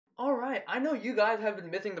Alright, I know you guys have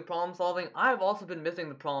been missing the problem solving. I've also been missing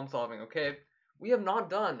the problem solving, okay? We have not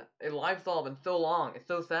done a live solve in so long. It's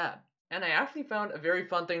so sad. And I actually found a very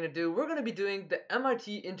fun thing to do. We're going to be doing the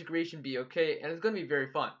MIT integration bee, okay? And it's going to be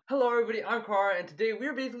very fun. Hello everybody, I'm Kara, and today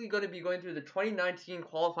we're basically going to be going through the 2019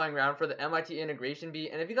 qualifying round for the MIT integration bee.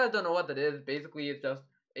 And if you guys don't know what that is, basically it's just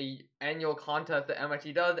an annual contest that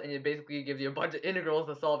MIT does, and it basically gives you a bunch of integrals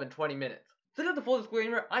to solve in 20 minutes. So just a full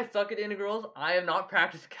disclaimer, I suck at integrals. I have not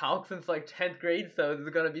practiced calc since like 10th grade, so this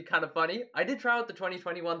is going to be kind of funny. I did try out the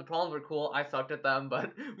 2021, the problems were cool, I sucked at them,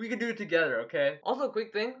 but we can do it together, okay? Also, a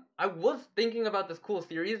quick thing, I was thinking about this cool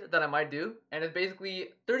series that I might do, and it's basically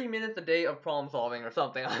 30 minutes a day of problem solving or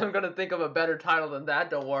something. I'm going to think of a better title than that,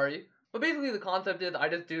 don't worry. But basically the concept is I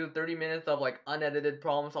just do 30 minutes of like unedited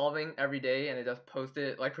problem solving every day, and I just post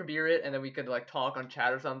it, like premiere it, and then we could like talk on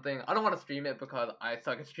chat or something. I don't want to stream it because I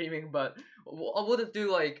suck at streaming, but we'll just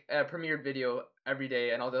do like a premiered video every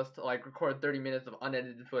day, and I'll just like record 30 minutes of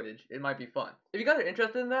unedited footage. It might be fun. If you guys are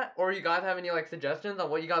interested in that, or you guys have any like suggestions on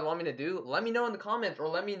what you guys want me to do, let me know in the comments, or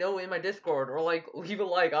let me know in my Discord, or like leave a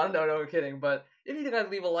like. I don't know, no, I'm kidding, but if you guys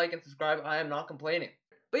leave a like and subscribe, I am not complaining.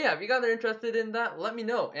 But yeah, if you guys are interested in that, let me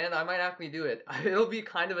know, and I might actually do it. It'll be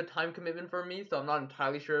kind of a time commitment for me, so I'm not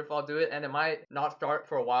entirely sure if I'll do it, and it might not start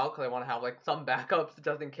for a while, because I want to have, like, some backups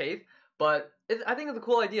just in case. But I think it's a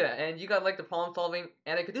cool idea, and you guys like the problem solving,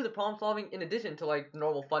 and I could do the problem solving in addition to, like,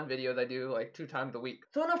 normal fun videos I do, like, 2 times a week.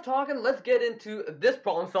 So enough talking, let's get into this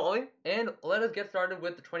problem solving, and let us get started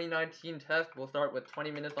with the 2019 test. We'll start with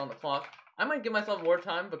 20 minutes on the clock. I might give myself more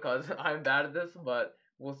time because I'm bad at this, but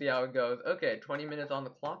we'll see how it goes. Okay, 20 minutes on the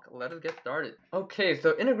clock. Let us get started. Okay,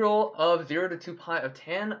 so integral of 0 to 2 pi of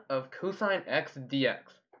tan of cosine x dx.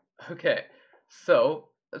 Okay, so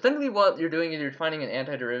essentially what you're doing is you're finding an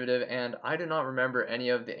antiderivative, and I do not remember any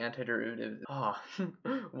of the antiderivatives.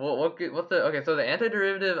 What's the, okay, so the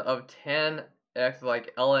antiderivative of tan x,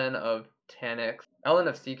 like ln of tan x, ln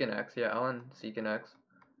of secant x, yeah, ln secant x.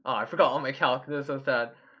 I forgot all my calc, this is so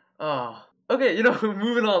sad. Okay, you know,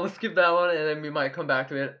 moving on, let's skip that one, and then we might come back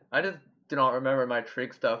to it. I just do not remember my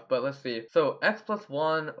trig stuff, but let's see. So, x plus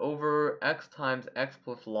 1 over x times x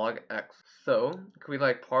plus log x. So, could we,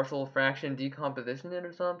 like, partial fraction decomposition it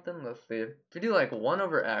or something? Let's see. If you do, like, 1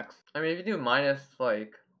 over x, I mean, if you do minus,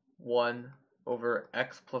 like, 1 over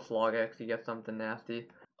x plus log x, you get something nasty.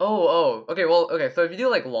 Okay, so if you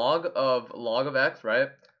do, like, log of x, right?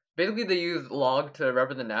 Basically, they use log to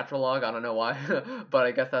represent natural log. I don't know why, but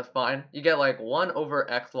I guess that's fine. You get like 1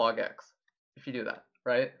 over x log x if you do that,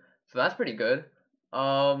 right? So that's pretty good.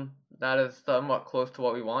 That is somewhat close to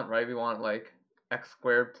what we want, right? We want like x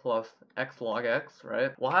squared plus x log x,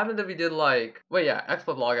 right? What happens if we did like, x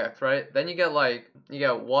plus log x, right? Then you get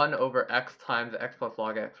 1 over x times x plus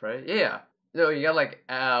log x, right? Yeah. No, you get like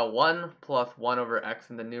 1 plus 1 over x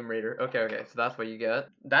in the numerator. Okay, so that's what you get.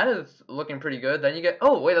 That is looking pretty good. Then you get,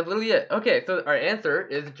 oh wait, that's literally it. Okay, so our answer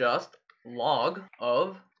is just log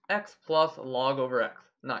of x plus log over x.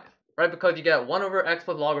 Nice. Right, because you get 1 over x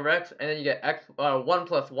plus log over x, and then you get 1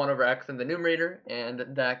 plus 1 over x in the numerator, and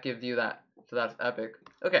that gives you that. So that's epic.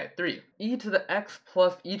 Okay, 3. E to the x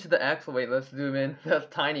plus e to the x, wait, let's zoom in, that's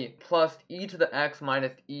tiny, plus e to the x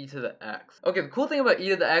minus e to the x. Okay, the cool thing about e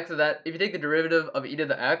to the x is that if you take the derivative of e to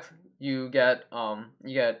the x, you get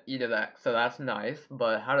e to the x, so that's nice,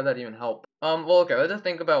 but how does that even help? Well, okay, let's just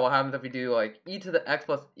think about what happens if we do, like, e to the x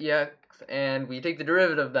plus ex, and we take the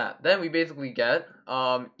derivative of that. Then we basically get,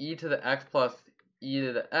 e to the x plus e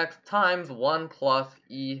to the x times 1 plus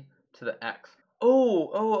e to the x.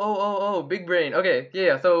 Oh, big brain. Okay,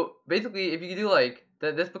 yeah, so basically if you do like,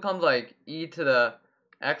 this becomes like e to the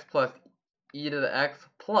x plus e to the x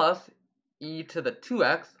plus e to the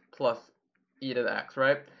 2x plus e to the x,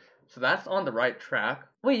 right? So that's on the right track.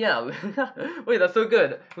 Wait, yeah, wait, that's so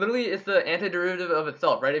good. Literally, it's the antiderivative of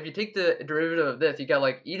itself, right? If you take the derivative of this, you get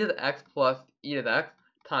like e to the x plus e to the x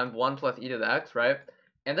times 1 plus e to the x, right?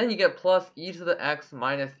 And then you get plus e to the x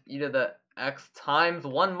minus e to the x times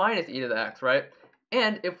 1 minus e to the x, right?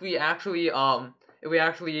 And if we actually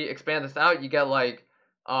expand this out, you get like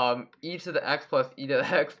e to the x plus e to the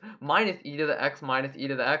x minus e to the x minus e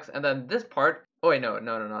to the x, and then this part, oh wait, no,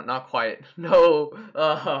 not quite. No.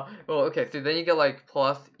 Well, okay, so then you get like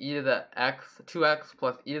plus e to the x, 2x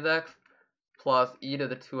plus e to the x plus e to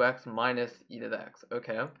the 2x minus e to the x.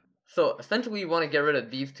 Okay. So essentially you want to get rid of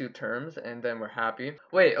these two terms, and then we're happy.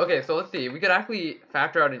 Wait, okay, so let's see. We could actually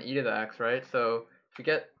factor out an e to the x, right? So if we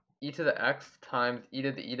get e to the x times e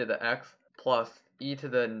to the x plus e to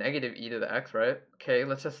the negative e to the x, right? Okay,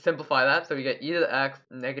 let's just simplify that. So we get e to the x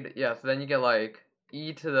negative, yeah, so then you get like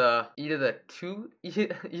e to the 2 e to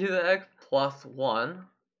the x plus 1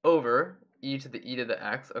 over e to the e to the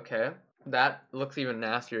x, okay. That looks even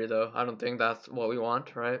nastier though. I don't think that's what we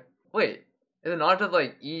want, right? Wait, is it not just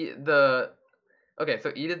like okay,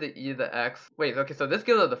 so e to the e to the x. Wait, okay, so this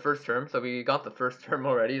gives us the first term, so we got the first term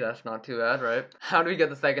already. That's not too bad, right? How do we get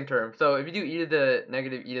the second term? So if you do e to the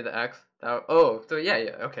negative e to the x, oh, so yeah,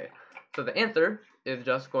 okay. So the answer is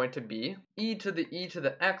just going to be e to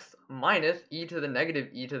the x minus e to the negative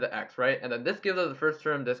e to the x, right? And then this gives us the first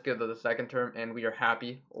term, this gives us the second term, and we are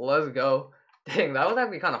happy. Let's go. Dang, that was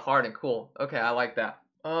actually kind of hard and cool. Okay, I like that.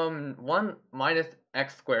 1 minus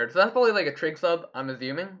x squared. So that's probably like a trig sub, I'm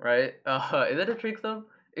assuming, right? Is it a trig sub?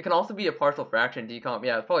 It can also be a partial fraction decomp.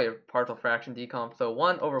 Yeah, it's probably a partial fraction decomp. So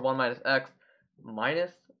 1 over 1 minus x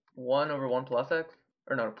minus 1 over 1 plus x.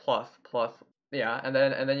 Or no, plus. Yeah, and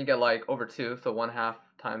then you get like over 2, so 1/2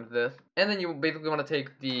 times this. And then you basically want to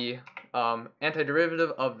take the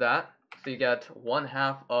antiderivative of that. So you get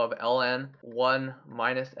 1/2 of ln 1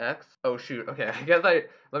 minus x. Oh shoot, okay, I guess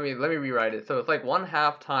let me rewrite it. So it's like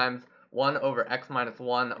 1/2 times 1 over x minus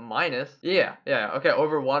 1 minus, okay,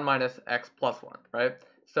 over 1 minus x plus 1, right?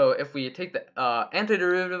 So if we take the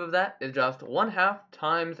antiderivative of that, it's just 1/2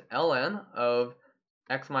 times ln of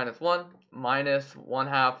x minus 1 minus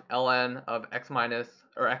 1/2 ln of x minus,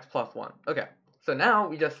 or x plus 1. Okay, so now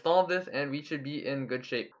we just solve this and we should be in good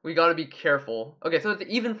shape. We gotta be careful. Okay, so it's an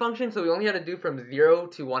even function, so we only had to do from 0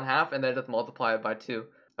 to 1/2 and then just multiply it by 2.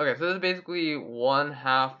 Okay, so this is basically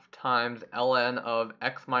 1/2 times ln of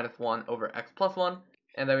x minus 1 over x plus 1.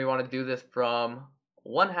 And then we want to do this from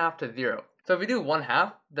 1/2 to 0. So if we do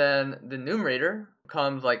 1/2, then the numerator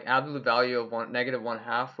becomes like absolute value of negative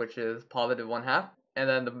 1/2, which is positive 1/2. And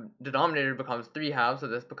then the denominator becomes 3/2, so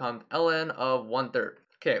this becomes ln of 1/3.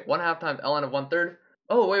 Okay, 1/2 times ln of 1/3.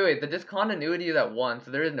 Oh, wait, the discontinuity is at 1, so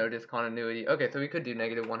there is no discontinuity. Okay, so we could do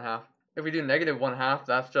negative 1/2. If we do negative 1/2,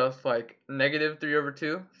 that's just like negative 3 over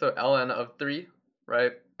 2, so ln of 3,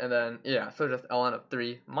 right? And then, yeah, so just ln of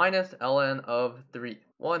 3 minus ln of 3.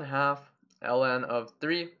 1/2 ln of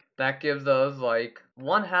 3. That gives us like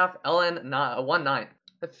 1/2 ln 1/9.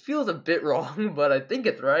 That feels a bit wrong, but I think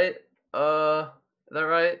it's right. Is that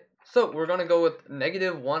right? So we're gonna go with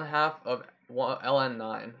negative 1/2 of ln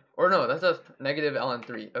 9. Or no, that's just negative ln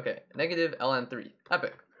 3. Okay, negative ln 3.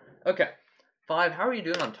 Epic. Okay. 5, how are you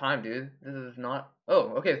doing on time, dude? This is not...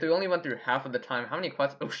 Oh, okay, so we only went through half of the time. How many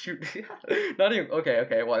questions? Oh, shoot. Not even...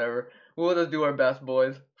 Okay, whatever. We'll just do our best,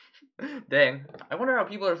 boys. Dang. I wonder how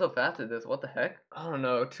people are so fast at this. What the heck? I don't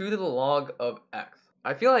know. 2 to the log of x.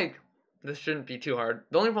 I feel like this shouldn't be too hard.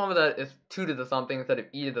 The only problem with that is 2 to the something instead of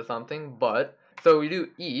e to the something, but... So we do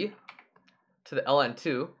e to the ln2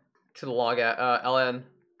 to the log ln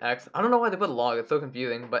x. I don't know why they put log. It's so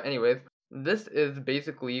confusing. But anyways, this is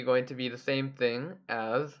basically going to be the same thing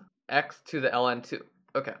as x to the ln2.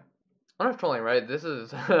 Okay. I'm not trolling, right? This is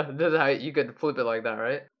this is how you could flip it like that,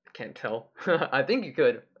 right? Can't tell. I think you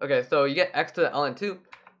could. Okay, so you get x to the ln2,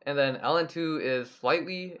 and then ln2 is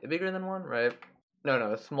slightly bigger than 1, right?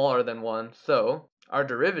 No, it's smaller than 1. So our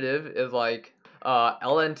derivative is like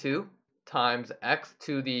ln2 times x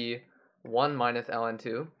to the 1 minus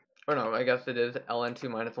ln2. Or no, I guess it is ln2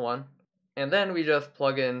 minus 1. And then we just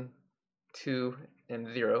plug in 2 and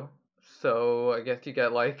 0. So I guess you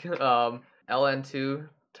get like ln2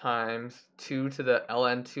 times 2 to the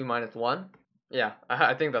ln2 minus 1. Yeah,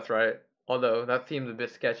 I think that's right. Although that seems a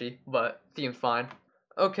bit sketchy, but seems fine.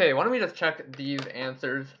 Okay, why don't we just check these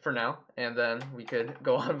answers for now, and then we could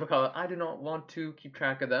go on because I do not want to keep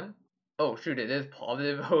track of them. Oh shoot, it is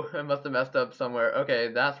positive. Oh, I must have messed up somewhere. Okay,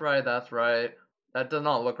 that's right. That does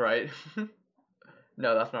not look right.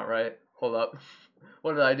 No, that's not right. Hold up.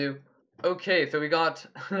 What did I do? Okay, so we got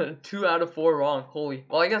 2 out of 4 wrong. Holy.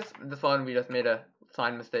 Well, I guess this one we just made a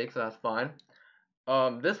sign mistake, so that's fine.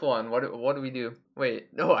 This one, what do we do?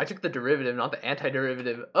 Wait, no, I took the derivative, not the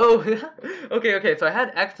antiderivative. Oh, okay, so I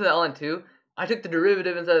had x to the ln2. I took the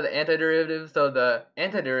derivative instead of the antiderivative, so the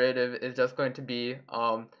antiderivative is just going to be,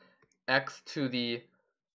 x to the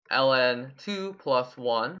ln2 plus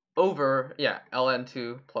 1 over,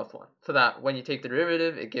 ln2 plus 1. So that when you take the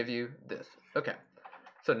derivative, it gives you this. Okay,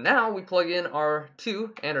 so now we plug in our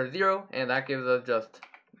 2 and our 0, and that gives us just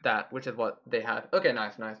that, which is what they had. Okay,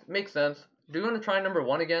 nice. Makes sense. Do we want to try number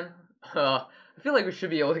 1 again? I feel like we should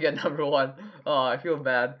be able to get number 1. I feel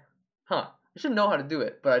bad. I should know how to do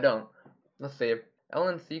it, but I don't. Let's save.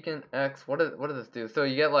 ln secant x, what does this do? So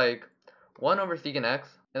you get like 1 over secant x,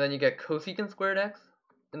 and then you get cosecant squared x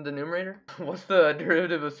in the numerator. What's the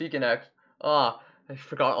derivative of secant x? I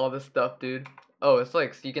forgot all this stuff, dude. Oh, it's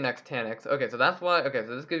like secant x tan x. Okay, so that's why,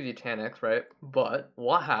 so this gives you tan x, right? But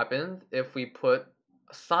what happens if we put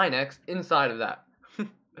sine x inside of that?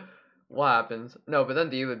 what happens? No, but then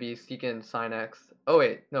D would be secant sine x. Oh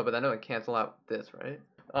wait, no, but then it would cancel out this, right?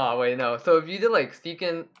 Oh wait, no. So if you did like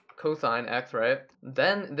secant cosine x, right?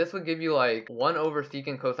 Then this would give you like 1 over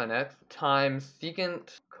secant cosine x times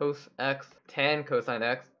secant cos x tan cosine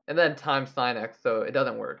x, and then times sine x, so it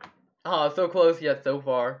doesn't work. Oh, so close yet so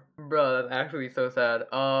far. Bro, that's actually so sad.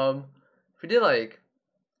 If we did like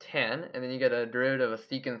tan, and then you get a derivative of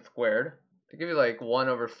secant squared, to give you like 1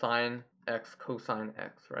 over sine x cosine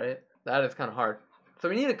x, right? That is kind of hard. So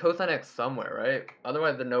we need a cosine x somewhere, right?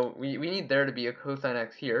 Otherwise, we need there to be a cosine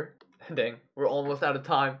x here. Dang, we're almost out of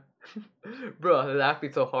time. Bro, it's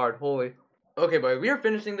actually so hard, holy. Okay, but we are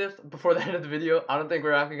finishing this before the end of the video. I don't think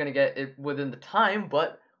we're actually gonna get it within the time,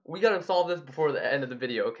 but we gotta solve this before the end of the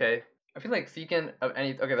video, okay? I feel like secant of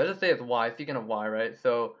any, okay, let's just say it's y, secant of y, right?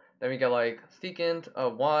 So then we get like secant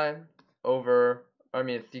of y over,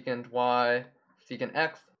 secant y, secant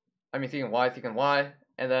x, secant y,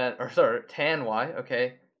 and then, or sorry, tan y,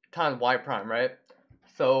 okay, times y prime, right?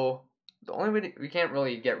 So the only way we can't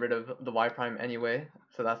really get rid of the y prime anyway,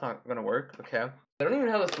 so that's not gonna work, okay? I don't even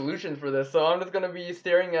have a solution for this, so I'm just gonna be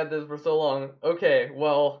staring at this for so long. Okay,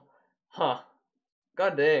 well,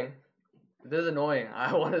 god dang. This is annoying.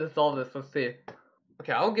 I wanted to solve this. Let's see.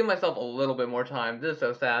 Okay, I'll give myself a little bit more time. This is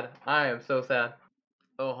so sad. I am so sad.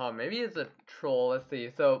 Oh, maybe it's a troll. Let's see.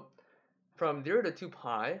 So, from 0 to 2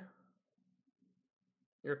 pi,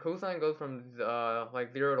 your cosine goes from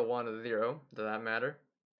like 0 to 1 to 0. Does that matter?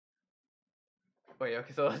 Wait,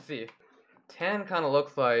 okay, so let's see. Tan kind of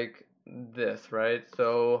looks like this, right?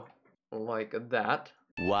 So, like that.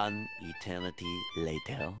 One eternity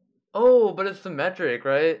later. Oh, but it's symmetric,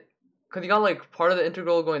 right? Because you got like part of the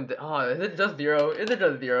integral going, is it just 0? Is it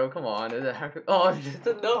just 0? Come on, is it oh, it's just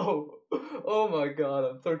a no. Oh my god,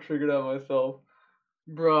 I'm so triggered at myself.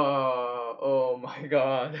 Bruh, oh my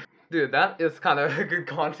god. Dude, that is kind of good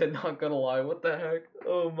content, not gonna lie. What the heck?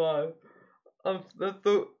 Oh my. That's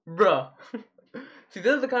so, bruh. See,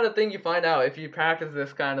 this is the kind of thing you find out if you practice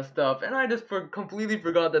this kind of stuff, and I just completely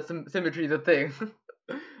forgot that symmetry is a thing.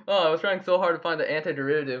 Oh, I was trying so hard to find the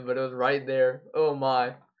antiderivative, but it was right there. Oh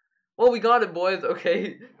my. Well, we got it, boys.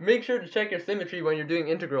 Okay, make sure to check your symmetry when you're doing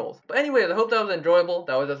integrals. But anyways, I hope that was enjoyable.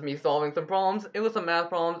 That was just me solving some problems. It was some math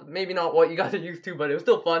problems. Maybe not what you guys are used to, but it was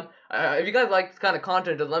still fun. If you guys like this kind of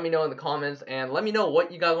content, just let me know in the comments, and let me know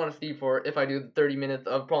what you guys want to see for if I do 30 minutes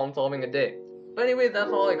of problem solving a day. But anyways,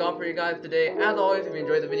 that's all I got for you guys today. As always, if you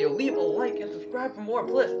enjoyed the video, leave a like and subscribe for more,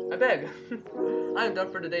 please. I beg. I am done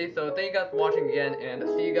for today, so thank you guys for watching again, and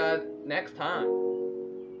see you guys next time.